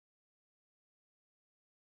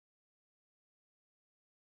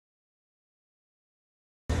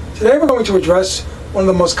Today we're going to address one of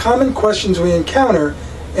the most common questions we encounter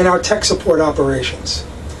in our tech support operations.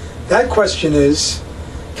 That question is,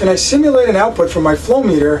 can I simulate an output from my flow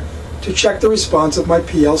meter to check the response of my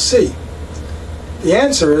PLC? The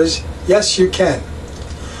answer is, yes, you can.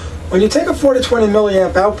 When you take a 4 to 20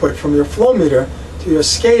 milliamp output from your flow meter to your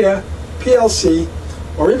SCADA, PLC,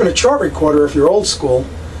 or even a chart recorder if you're old school,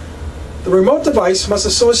 the remote device must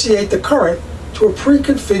associate the current to a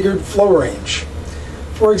pre-configured flow range.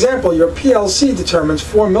 For example, your PLC determines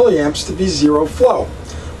 4 milliamps to be zero flow,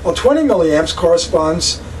 while 20 milliamps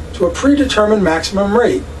corresponds to a predetermined maximum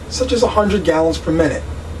rate, such as 100 gallons per minute.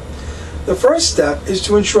 The first step is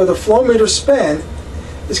to ensure the flow meter span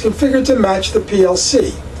is configured to match the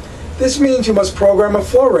PLC. This means you must program a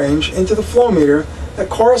flow range into the flow meter that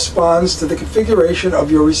corresponds to the configuration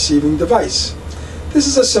of your receiving device. This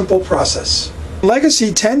is a simple process. Legacy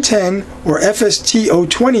 1010 or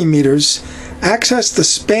FUS1010 meters access the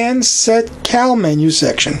Span Set Cal menu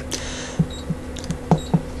section.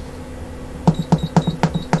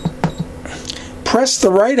 Press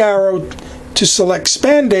the right arrow to select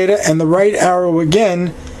span data and the right arrow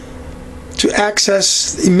again to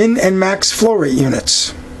access the min and max flow rate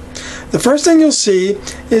units. The first thing you'll see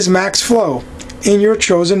is max flow in your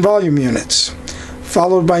chosen volume units,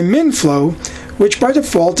 followed by min flow, which by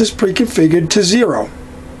default is pre-configured to 0.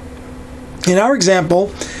 In our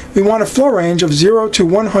example, we want a flow range of 0 to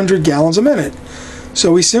 100 gallons a minute.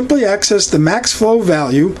 So we simply access the max flow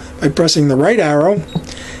value by pressing the right arrow,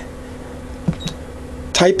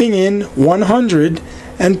 typing in 100,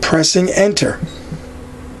 and pressing enter.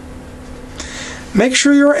 Make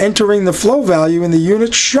sure you're entering the flow value in the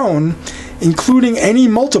units shown, including any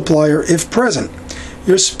multiplier if present.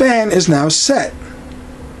 Your span is now set.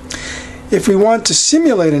 If we want to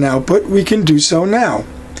simulate an output, we can do so now.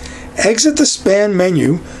 Exit the span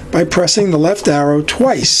menu by pressing the left arrow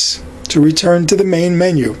twice to return to the main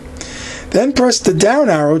menu. Then press the down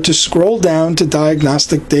arrow to scroll down to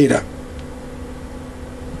diagnostic data.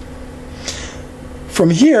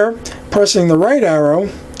 From here, pressing the right arrow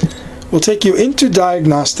will take you into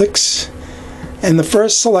diagnostics, and the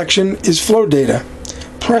first selection is flow data.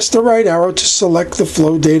 Press the right arrow to select the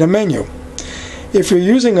flow data menu. If you're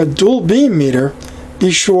using a dual beam meter,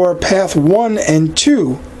 be sure path 1 and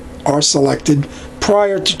 2 are selected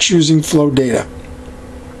prior to choosing flow data.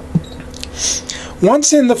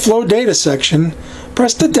 Once in the flow data section,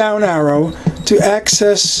 press the down arrow to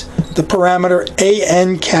access the parameter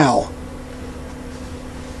ANCal.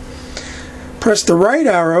 Press the right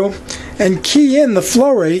arrow and key in the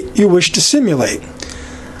flow rate you wish to simulate.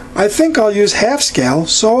 I think I'll use half scale,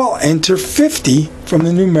 so I'll enter 50 from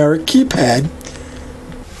the numeric keypad.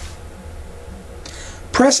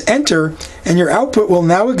 Press enter and your output will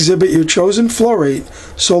now exhibit your chosen flow rate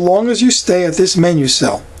so long as you stay at this menu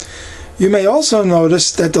cell. You may also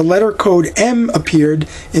notice that the letter code M appeared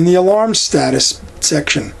in the alarm status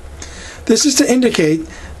section. This is to indicate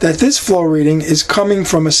that this flow reading is coming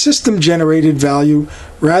from a system-generated value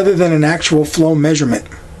rather than an actual flow measurement.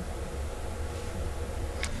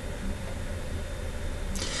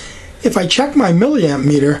 If I check my milliamp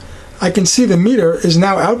meter, I can see the meter is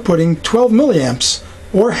now outputting 12 milliamps,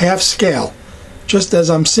 or half scale, just as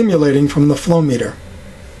I'm simulating from the flow meter.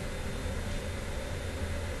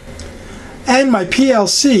 And my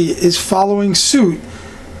PLC is following suit,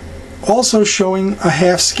 also showing a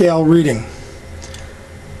half scale reading.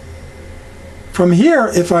 From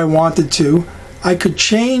here, if I wanted to, I could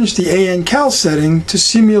change the ANCal setting to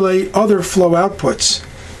simulate other flow outputs.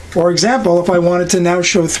 For example, if I wanted to now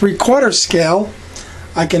show 3/4 scale,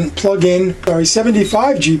 I can plug in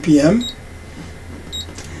 75 GPM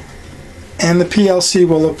and the PLC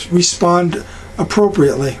will respond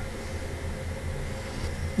appropriately.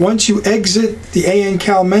 Once you exit the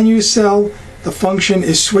ANCal menu cell, the function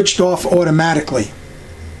is switched off automatically.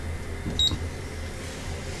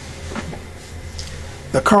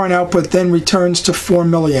 The current output then returns to 4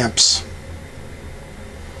 milliamps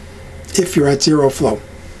if you're at zero flow.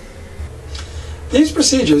 These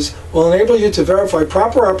procedures will enable you to verify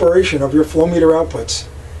proper operation of your flow meter outputs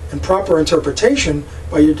and proper interpretation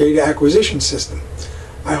by your data acquisition system.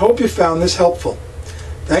 I hope you found this helpful.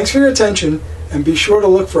 Thanks for your attention, and be sure to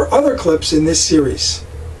look for other clips in this series.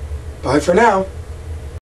 Bye for now.